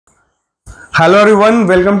Hello everyone,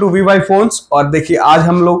 welcome to we Y phones. और देखिए आज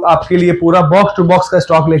हम लोग आपके लिए पूरा बॉक्स टू बॉक्स का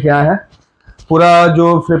स्टॉक लेके आए हैं। पूरा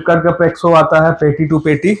जो फ्लिपकार्ट का प्रेक्सो आता है पेटी टू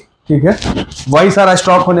पेटी, ठीक है, वही सारा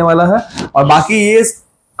स्टॉक होने वाला है। और बाकी ये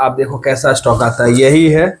आप देखो कैसा स्टॉक आता है, यही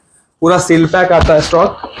है पूरा सील पैक आता है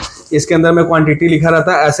स्टॉक। इसके अंदर में क्वांटिटी लिखा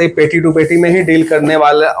रहता है, ऐसे ही पेटी टू पेटी में ही डील करने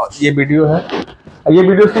वाला ये वीडियो है। ये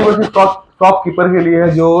वीडियो सिर्फ शॉपकीपर के लिए है,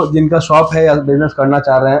 जो जिनका शॉप है या बिजनेस करना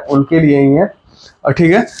चाह रहे हैं उनके लिए ही है। और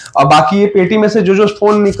ठीक है, और बाकी ये पेटी में से जो जो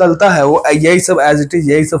फोन निकलता है वो यही सब एज इट इज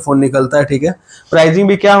यही सब फोन निकलता है, ठीक है। प्राइसिंग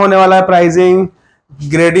भी क्या होने वाला है, प्राइसिंग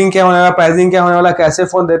ग्रेडिंग क्या होने वाला है, प्राइसिंग क्या होने वाला है, कैसे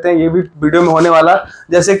फोन देते हैं, ये भी वीडियो में होने वाला।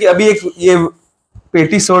 जैसे कि अभी एक ये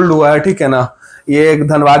पेटी सोल्ड हुआ है, ठीक है ना, ये एक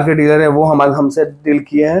धनबाद के डीलर है, वो हमसे डील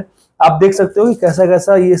किए हैं। आप देख सकते हो कि कैसा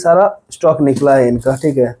कैसा ये सारा स्टॉक निकला है इनका,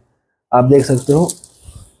 ठीक है, आप देख सकते हो,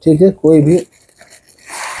 ठीक है। कोई भी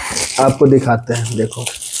आपको दिखाते हैं, देखो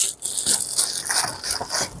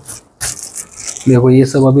देखो ये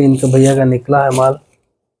सब अभी इनका भैया का निकला है माल।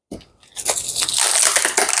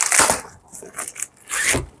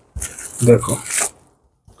 देखो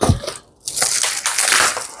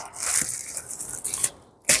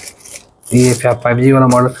ये 5G वाला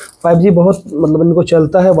मॉडल, 5G बहुत मतलब इनको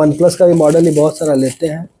चलता है। वन प्लस का भी मॉडल ही बहुत सारा लेते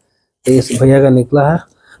हैं, तो इस भैया का निकला है।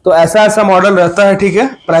 तो ऐसा ऐसा मॉडल रहता है, ठीक है।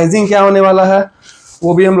 प्राइसिंग क्या होने वाला है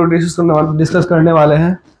वो भी हम लोग डिस्कस करने वाले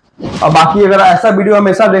हैं। और बाकी अगर ऐसा वीडियो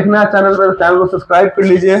हमेशा देखना है चैनल पर, चैनल को सब्सक्राइब कर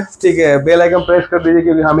लीजिए, ठीक है, बेल आइकन प्रेस कर दीजिए,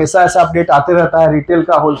 क्योंकि हमेशा ऐसा अपडेट आते रहता है, रिटेल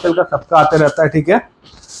का, होलसेल का, सबका आते रहता है, ठीक है।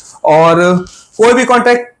 और कोई भी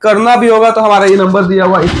कांटेक्ट करना भी होगा तो हमारा ये नंबर दिया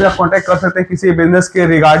हुआ, इस पर आप कांटेक्ट कर सकते हैं किसी बिजनेस के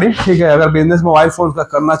रिगार्डिंग, ठीक है, अगर बिजनेस मोबाइल फोन का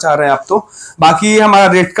करना चाह रहे हैं आप तो। बाकी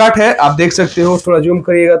हमारा रेट कार्ड है, आप देख सकते हो, थोड़ा जूम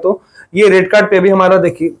करिएगा तो ये रेट कार्ड पे भी हमारा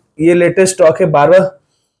देखिए ये लेटेस्ट स्टॉक है, 12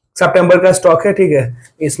 सितंबर का स्टॉक है, ठीक है।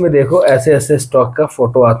 इसमें देखो ऐसे ऐसे स्टॉक का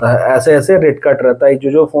फोटो आता है, ऐसे ऐसे रेट कार्ड रहता है,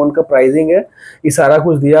 जो जो फोन का प्राइसिंग है ये सारा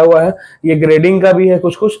कुछ दिया हुआ है। ये ग्रेडिंग का भी है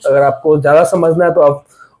कुछ कुछ, अगर आपको ज्यादा समझना है तो आप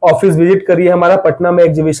ऑफिस विजिट करिए, हमारा पटना में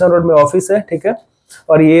एग्जीबिशन रोड में ऑफिस है, ठीक है।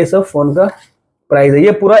 और ये सब फोन का प्राइस है,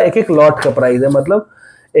 ये पूरा एक एक लॉट का प्राइस है, मतलब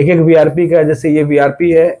एक एक वीआरपी का। जैसे ये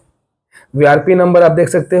वीआरपी है, वीआरपी नंबर आप देख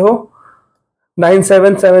सकते हो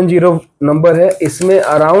 9770 नंबर है। इसमें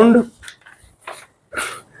अराउंड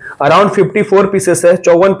 54 पीसेस है,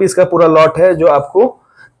 54 पीस का पूरा लॉट है, जो आपको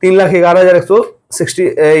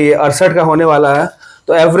 3,11,168 का होने वाला है।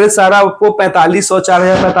 तो एवरेज सारा आपको 4500,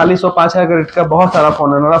 4000, 4500, 5000 का रेट का बहुत सारा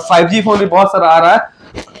फोन है। 5G फोन भी बहुत सारा आ रहा है,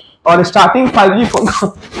 और स्टार्टिंग 5G फोन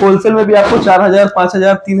होलसेल में भी आपको 4000,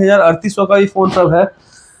 5000, 3000, 3800 का भी फोन सब है,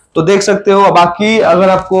 तो देख सकते हो। बाकी अगर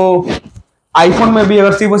आपको आईफोन में भी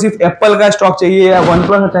अगर सिर्फ एप्पल का स्टॉक चाहिए या वन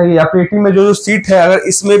प्लस का चाहिए, या पेटी में जो सीट है, अगर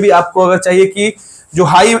इसमें भी आपको अगर चाहिए कि जो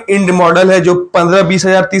हाई इंड मॉडल है, जो 15-20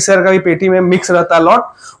 हजार 30 हजार का भी पेटी में मिक्स रहता है लॉट,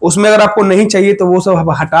 उसमें अगर आपको नहीं चाहिए तो वो सब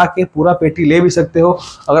हटा के पूरा पेटी ले भी सकते हो।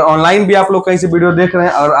 अगर ऑनलाइन भी आप लोग कहीं से वीडियो देख रहे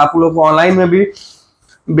हैं और आप लोग ऑनलाइन में भी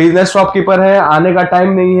बिजनेस शॉपकीपर है, आने का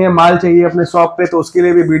टाइम नहीं है, माल चाहिए अपने शॉप पे, तो उसके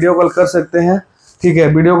लिए भी वीडियो कॉल कर सकते हैं, ठीक है।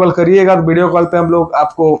 वीडियो कॉल करिएगा तो वीडियो कॉल पे हम लोग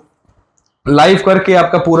आपको लाइव करके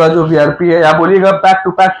आपका पूरा जो वीआरपी है, या बोलिएगा पैक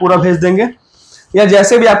टू पैक पूरा भेज देंगे, या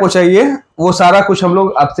जैसे भी आपको चाहिए वो सारा कुछ हम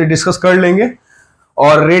लोग आपसे डिस्कस कर लेंगे।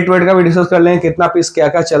 और रेट वेट का भी डिस्कस कर लेंगे, कितना पीस क्या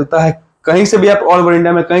क्या चलता है। कहीं से भी आप ऑल ओवर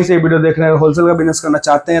इंडिया में कहीं से वीडियो देख रहे हैं, होलसेल का बिजनेस करना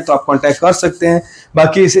चाहते हैं तो आप कांटेक्ट कर सकते हैं।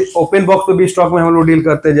 बाकी इसे ओपन बॉक्स पे भी स्टॉक में हम लोग डील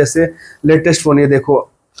करते हैं। जैसे लेटेस्ट फोन ये देखो,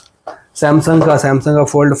 सैमसंग का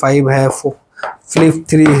फोल्ड 5 है, फ्लिप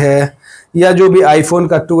 3 है, या जो भी आईफोन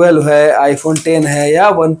का 12 है, आईफोन 10 है, या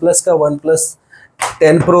वन प्लस का वन प्लस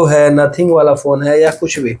 10 प्रो है, नथिंग वाला फोन है, या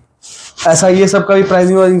कुछ भी ऐसा, ये सब का भी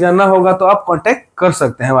प्राइसिंग जानना होगा तो आप कांटेक्ट कर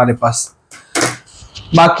सकते हैं हमारे पास।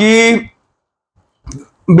 बाकी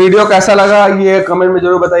वीडियो कैसा लगा ये कमेंट में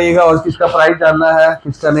जरूर बताइएगा, और किसका प्राइस जानना है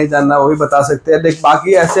किसका नहीं जानना वो भी बता सकते हैं।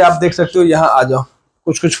 बाकी ऐसे आप देख सकते हो, यहाँ आ जाओ,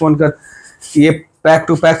 कुछ कुछ फोन का ये पैक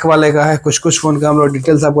टू पैक वाले का है, कुछ कुछ फोन का हम लोग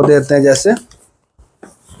डिटेल्स आपको दे देते हैं, जैसे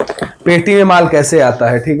पेटी में माल कैसे आता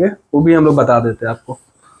है, ठीक है, वो भी हम लोग बता देते हैं आपको।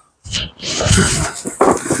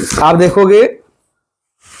 आप देखोगे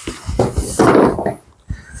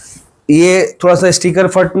ये थोड़ा सा स्टिकर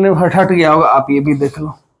हट गया होगा, आप ये भी देख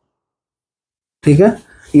लो, ठीक है।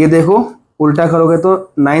 ये देखो उल्टा करोगे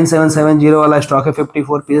तो 9770 वाला स्टॉक है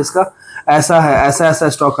 54 पीसेस का, ऐसा है, ऐसा ऐसा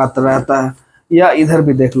स्टॉक आता रहता है। या इधर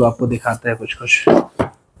भी देख लो, आपको दिखाते हैं कुछ कुछ।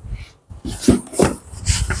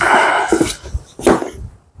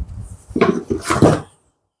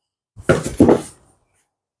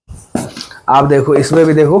 आप देखो इसमें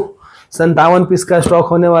भी देखो 57 पीस का स्टॉक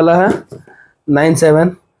होने वाला है,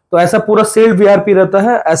 97। तो ऐसा पूरा सेल्ड वीआरपी रहता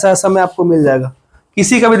है, ऐसा ऐसा में आपको मिल जाएगा,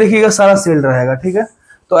 किसी का भी देखिएगा सारा सेल्ड रहेगा, ठीक है।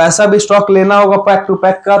 तो ऐसा भी स्टॉक लेना होगा पैक टू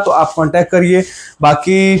पैक का तो आप कांटेक्ट करिए।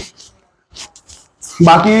 बाकी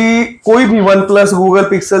बाकी कोई भी वन प्लस, गूगल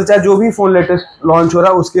पिक्सल, चाहे जो भी फोन लेटेस्ट लॉन्च हो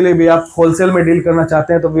रहा है उसके लिए भी आप होलसेल में डील करना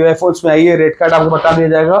चाहते हैं तो वी आई फोन्स में आइए, रेट कार्ड आपको बता दिया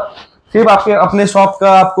जाएगा। सिर्फ आपके अपने शॉप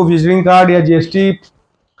का आपको विजिटिंग कार्ड या जीएसटी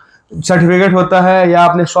सर्टिफिकेट होता है या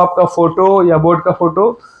अपने शॉप का फोटो या बोर्ड का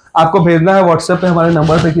फोटो आपको भेजना है व्हाट्सएप पे, हमारे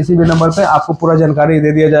नंबर पे, किसी भी नंबर पे आपको पूरा जानकारी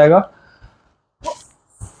दे दिया जाएगा।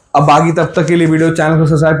 अब बाकी तब तक के लिए वीडियो चैनल को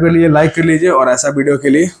सब्सक्राइब कर लीजिए, लाइक कर लीजिए, और ऐसा वीडियो के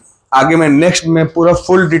लिए आगे मैं नेक्स्ट में पूरा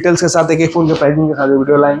फुल डिटेल्स के साथ एक एक फोन के प्राइसिंग के साथ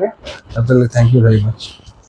वीडियो लाएंगे। तब तक थैंक यू वेरी मच।